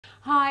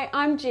Hi,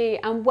 I'm Gee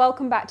and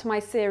welcome back to my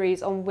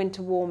series on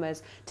winter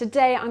warmers.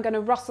 Today I'm going to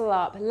rustle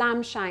up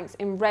lamb shanks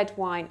in red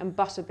wine and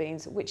butter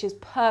beans, which is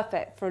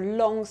perfect for a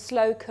long,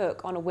 slow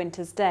cook on a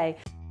winter's day.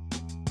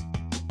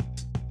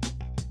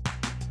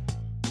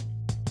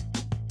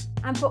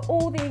 And for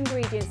all the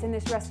ingredients in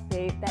this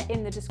recipe, they're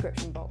in the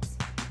description box.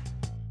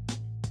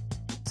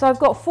 So I've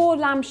got 4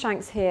 lamb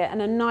shanks here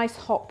and a nice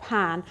hot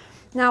pan.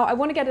 Now I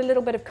want to get a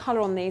little bit of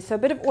colour on these, so a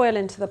bit of oil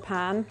into the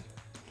pan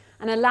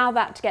and allow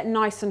that to get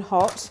nice and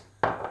hot.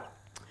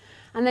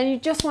 And then you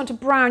just want to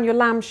brown your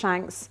lamb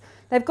shanks.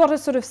 They've got a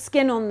sort of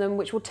skin on them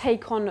which will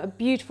take on a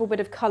beautiful bit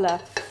of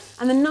colour.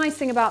 And the nice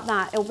thing about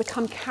that, it'll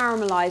become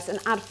caramelised and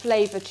add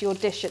flavour to your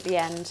dish at the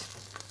end.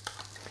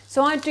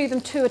 So I do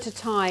them 2 at a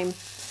time.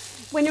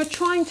 When you're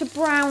trying to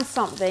brown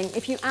something,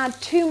 if you add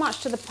too much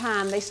to the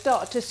pan, they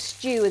start to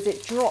stew as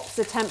it drops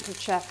the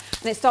temperature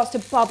and it starts to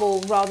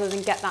bubble rather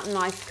than get that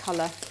nice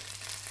colour.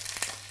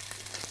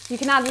 You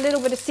can add a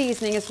little bit of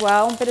seasoning as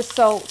well, a bit of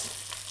salt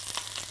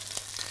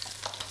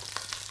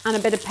and a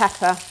bit of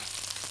pepper.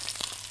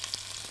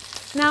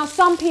 Now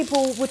some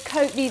people would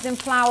coat these in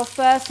flour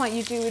first like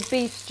you do with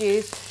beef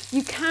stews.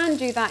 You can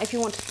do that if you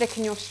want to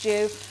thicken your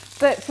stew.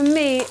 But for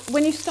me,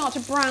 when you start to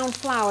brown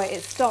flour,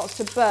 it starts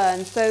to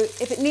burn. So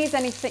if it needs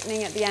any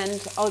thickening at the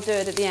end, I'll do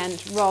it at the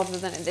end rather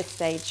than at this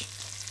stage.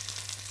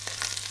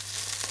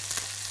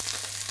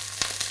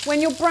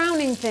 When you're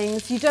browning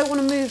things, you don't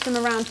want to move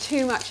them around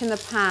too much in the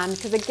pan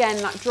because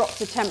again, that drops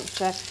the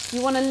temperature.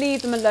 You want to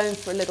leave them alone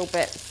for a little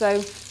bit,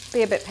 so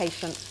be a bit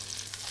patient.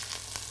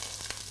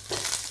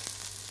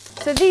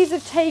 So these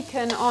have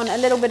taken on a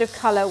little bit of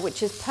colour,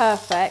 which is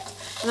perfect.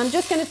 And I'm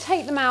just going to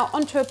take them out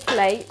onto a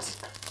plate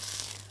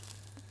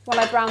while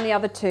I brown the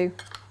other 2.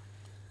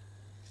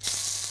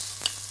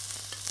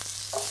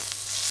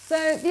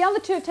 So the other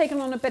 2 have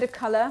taken on a bit of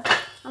colour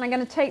and I'm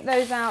going to take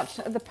those out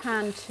of the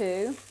pan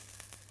too.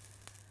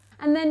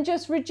 And then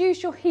just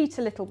reduce your heat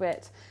a little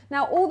bit.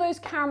 Now all those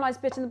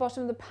caramelised bits in the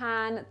bottom of the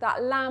pan,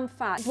 that lamb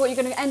fat, is what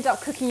you're going to end up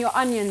cooking your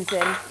onions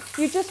in.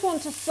 You just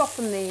want to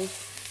soften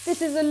these.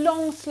 This is a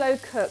long, slow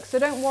cook, so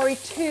don't worry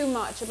too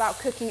much about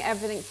cooking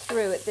everything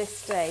through at this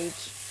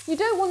stage. You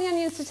don't want the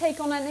onions to take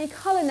on any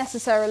colour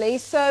necessarily,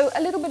 so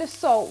a little bit of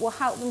salt will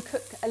help them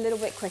cook a little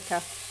bit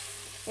quicker.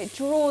 It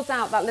draws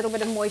out that little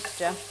bit of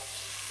moisture.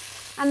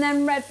 And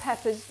then red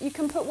peppers, you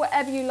can put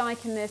whatever you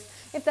like in this.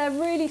 If they're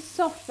really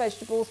soft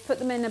vegetables, put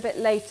them in a bit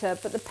later,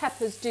 but the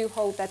peppers do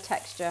hold their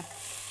texture.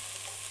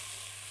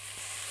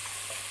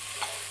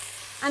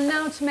 And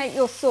now to make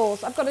your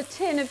sauce, I've got a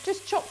tin of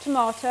just chopped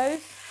tomatoes.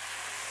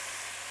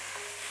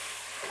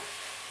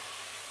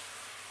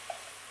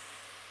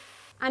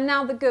 And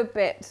now the good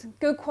bit,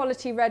 good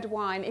quality red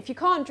wine. If you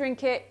can't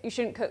drink it, you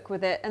shouldn't cook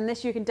with it, and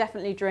this you can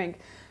definitely drink.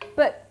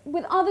 But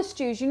with other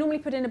stews, you normally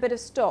put in a bit of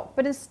stock,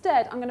 but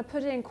instead I'm going to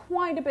put in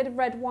quite a bit of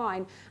red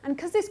wine. And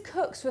because this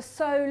cooks for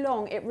so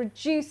long, it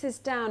reduces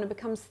down and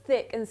becomes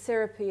thick and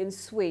syrupy and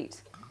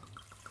sweet.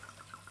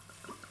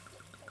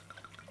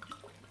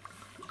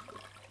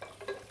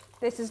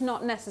 This is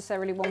not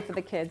necessarily one for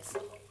the kids.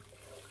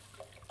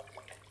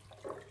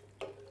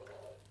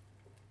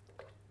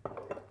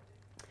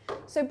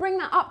 So bring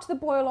that up to the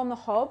boil on the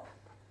hob,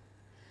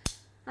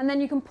 and then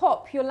you can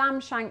pop your lamb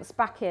shanks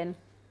back in.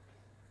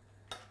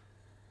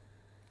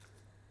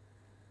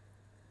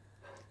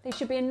 They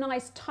should be a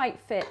nice tight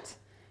fit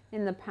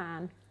in the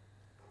pan.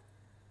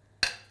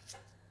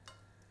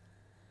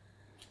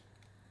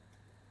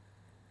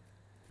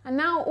 And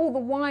now all the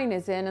wine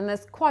is in, and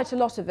there's quite a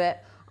lot of it.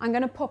 I'm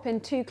going to pop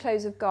in 2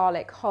 cloves of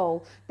garlic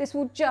whole. This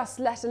will just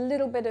let a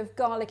little bit of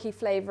garlicky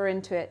flavour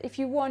into it. If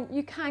you want,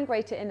 you can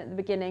grate it in at the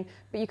beginning,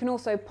 but you can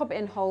also pop it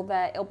in whole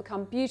there. It'll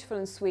become beautiful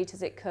and sweet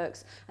as it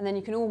cooks, and then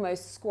you can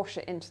almost squash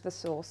it into the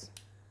sauce.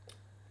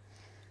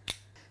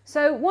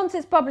 So once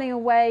it's bubbling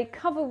away,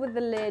 cover with the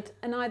lid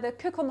and either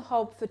cook on the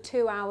hob for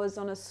 2 hours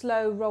on a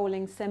slow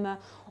rolling simmer,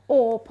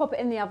 or pop it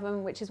in the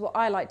oven, which is what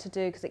I like to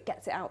do because it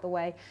gets it out the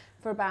way,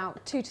 for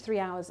about 2 to 3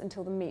 hours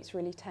until the meat's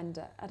really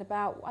tender at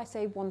about, I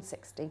say,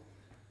 160.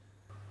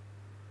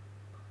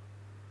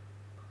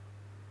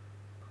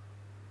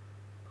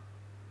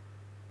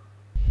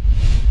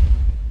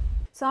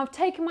 So I've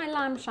taken my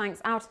lamb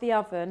shanks out of the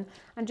oven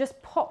and just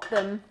popped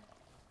them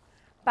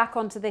back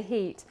onto the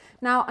heat.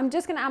 Now I'm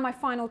just going to add my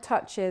final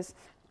touches.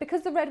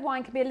 Because the red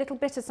wine can be a little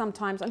bitter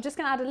sometimes, I'm just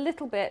going to add a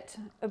little bit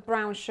of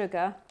brown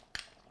sugar.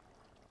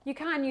 You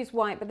can use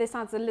white, but this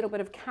adds a little bit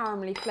of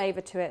caramelly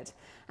flavour to it.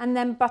 And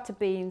then butter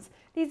beans.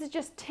 These are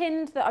just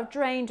tinned that I've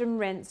drained and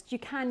rinsed. You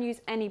can use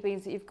any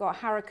beans that you've got,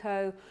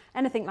 haricot,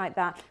 anything like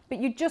that. But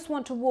you just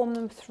want to warm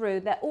them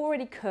through. They're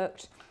already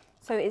cooked,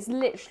 so it's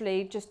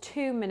literally just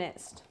 2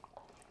 minutes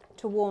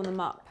to warm them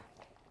up.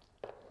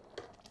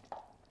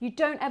 You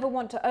don't ever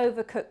want to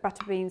overcook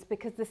butter beans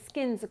because the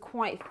skins are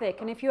quite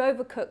thick, and if you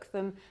overcook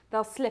them,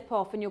 they'll slip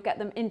off and you'll get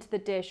them into the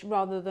dish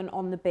rather than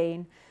on the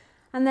bean.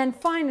 And then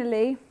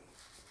finally,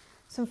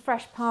 some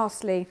fresh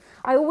parsley.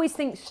 I always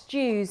think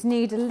stews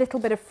need a little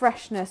bit of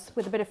freshness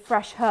with a bit of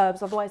fresh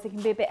herbs, otherwise they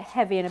can be a bit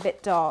heavy and a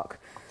bit dark.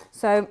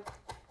 So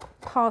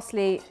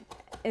parsley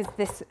is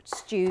this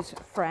stew's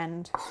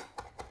friend.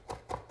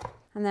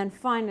 And then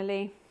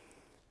finally,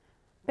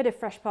 a bit of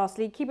fresh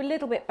parsley. Keep a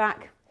little bit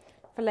back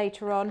for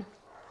later on.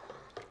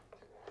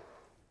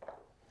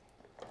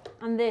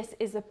 And this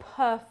is a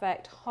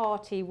perfect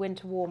hearty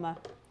winter warmer.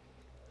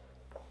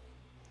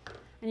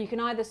 And you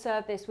can either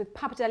serve this with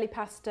pappardelle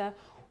pasta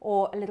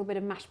or a little bit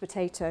of mashed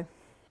potato.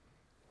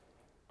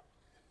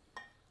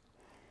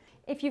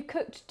 If you've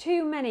cooked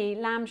too many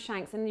lamb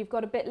shanks and you've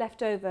got a bit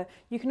left over,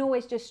 you can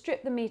always just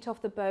strip the meat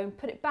off the bone,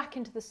 put it back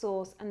into the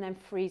sauce and then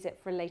freeze it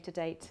for a later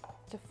date.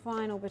 Just a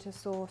final bit of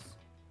sauce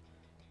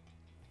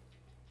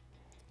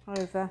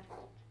over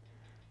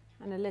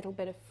and a little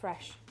bit of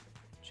fresh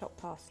chopped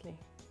parsley.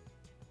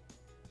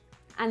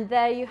 And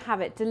there you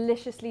have it,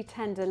 deliciously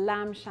tender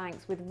lamb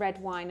shanks with red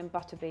wine and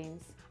butter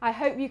beans. I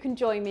hope you can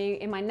join me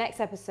in my next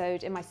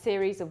episode in my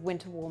series of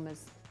winter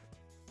warmers.